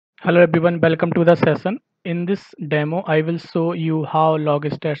Hello everyone, welcome to the session. In this demo, I will show you how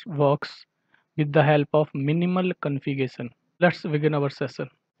Logstash works with the help of minimal configuration. Let's begin our session.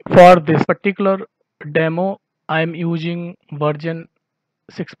 For this particular demo, I am using version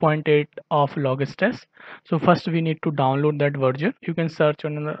 6.8 of Logstash. So first we need to download that version. You can search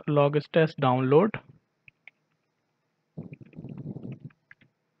on the Logstash download.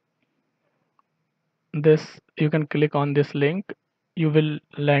 This you can click on this link. You will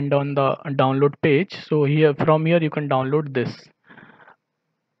land on the download page. So here from here you can download this.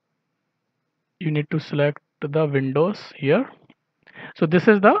 You need to select the Windows here. So this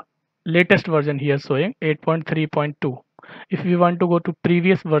is the latest version here showing 8.3.2. If we want to go to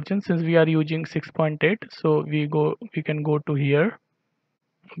previous version, since we are using 6.8, so we can go to here.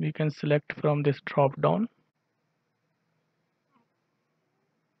 We can select from this drop down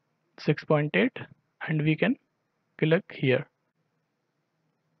 6.8 and we can click here.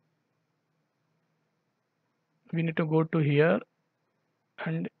 We need to go to here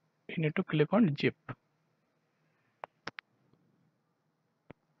and we need to click on zip.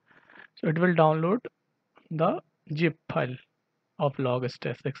 So it will download the zip file of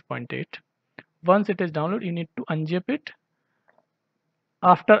Logstash 6.8. Once it is downloaded, you need to unzip it.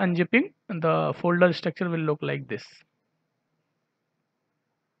 After unzipping, the folder structure will look like this.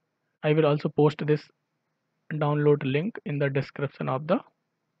 I will also post this download link in the description of the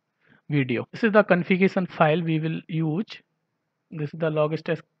video. This is the configuration file we will use. This is the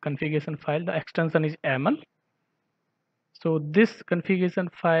Logstash configuration file. The extension is YAML. So this configuration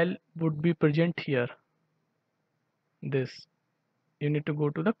file would be present here. This you need to go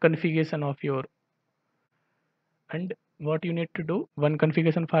to the configuration of your, and what you need to do, one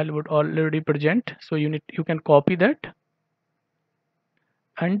configuration file would already present, so you can copy that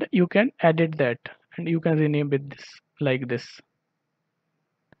and you can edit that and you can rename it this like this.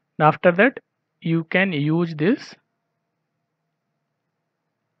 After that you can use this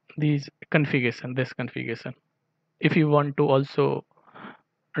this configuration if you want to also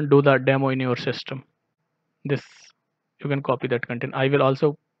do the demo in your system. This you can copy that content. I will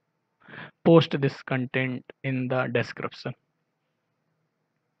also post this content in the description.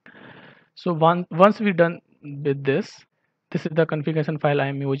 So once we're done with this is the configuration file I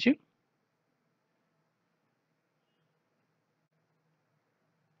am using.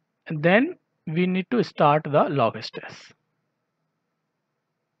 And then we need to start the Logstash.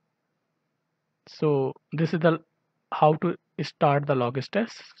 So this is the how to start the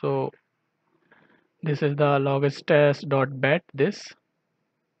Logstash. So this is the logstash.bat, this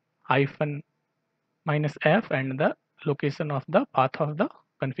hyphen minus f and the location of the path of the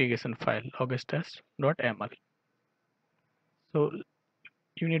configuration file logstash.ml. So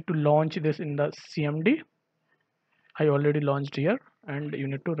you need to launch this in the cmd. I already launched here and you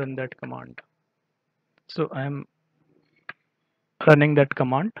need to run that command. So I am running that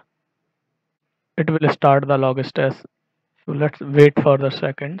command. It will start the Logstash. So let's wait for the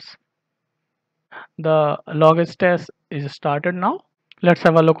seconds. The Logstash is started now. Let's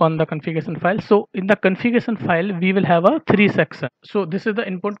have a look on the configuration file. So in the configuration file, we will have a three section. So this is the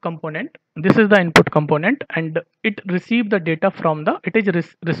input component. This is the input component, and it receive the data from the, it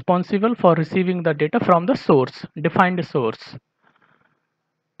is responsible for receiving the data from the source, defined source.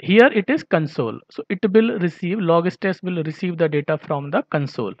 Here it is console. So it will receive, Logstash will receive the data from the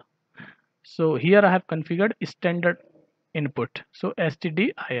console. So here I have configured standard input. So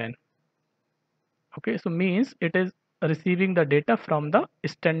stdin. Okay, so means it is receiving the data from the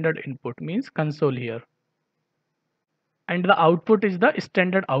standard input, means console here, and the output is the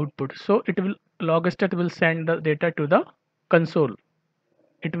standard output. So it will, Logstash will send the data to the console.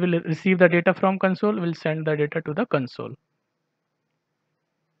 It will receive the data from console, will send the data to the console.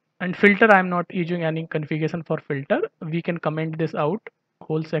 And filter, I am not using any configuration for filter. We can comment this out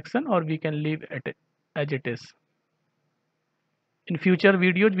whole section or we can leave it as it is. In future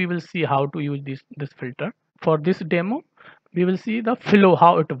videos we will see how to use this filter. For this demo we will see the flow,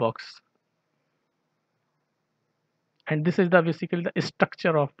 how it works. And this is the basically the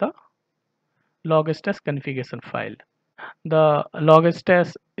structure of the Logstash configuration file. The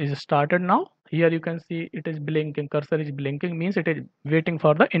Logstash is started now. Here you can see it is blinking, cursor is blinking, means it is waiting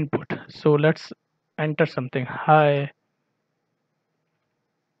for the input. So let's enter something. Hi,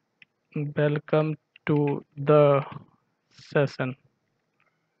 welcome to the session.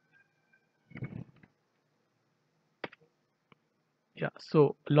 Yeah,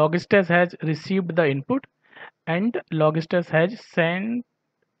 so Logstash has received the input and Logstash has sent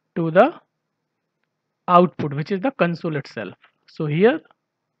to the output, which is the console itself. So here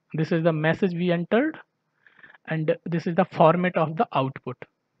this is the message we entered and this is the format of the output.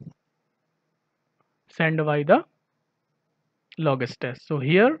 send by the Logstash. So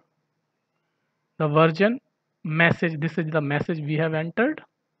here the version message, this is the message we have entered,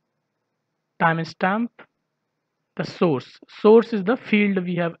 timestamp, the source is the field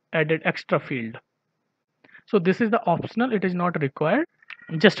we have added, extra field. So this is the optional, it is not required.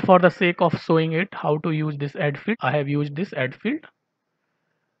 Just for the sake of showing it how to use this add field, I have used this add field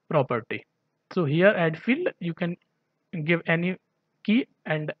property. So here add field, you can give any key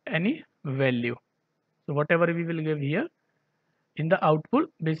and any value. So whatever we will give here in the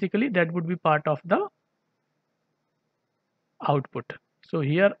output, basically that would be part of the output. So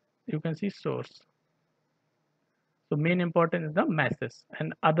here you can see source. So main important is the message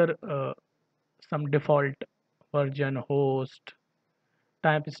and other some default version, host,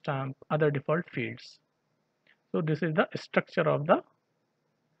 timestamp, other default fields. So this is the structure of the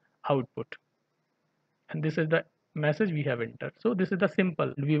output, and this is the message we have entered. So this is the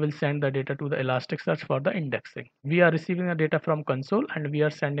simple. We will send the data to the Elasticsearch for the indexing. We are receiving the data from console and we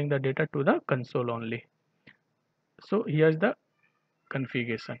are sending the data to the console only. So here's the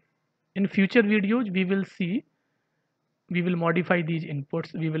configuration. In future videos, we will see, we will modify these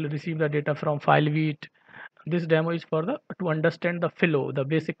inputs. We will receive the data from FileWheat. This demo is for the to understand the flow, the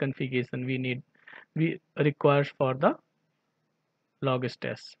basic configuration we require for the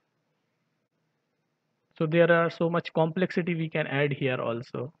Logstash. So there are so much complexity we can add here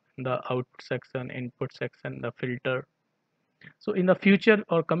also, the output section, input section, the filter. So in the future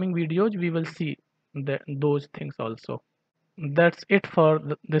or coming videos, we will see those things also. That's it for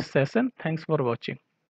this session. Thanks for watching.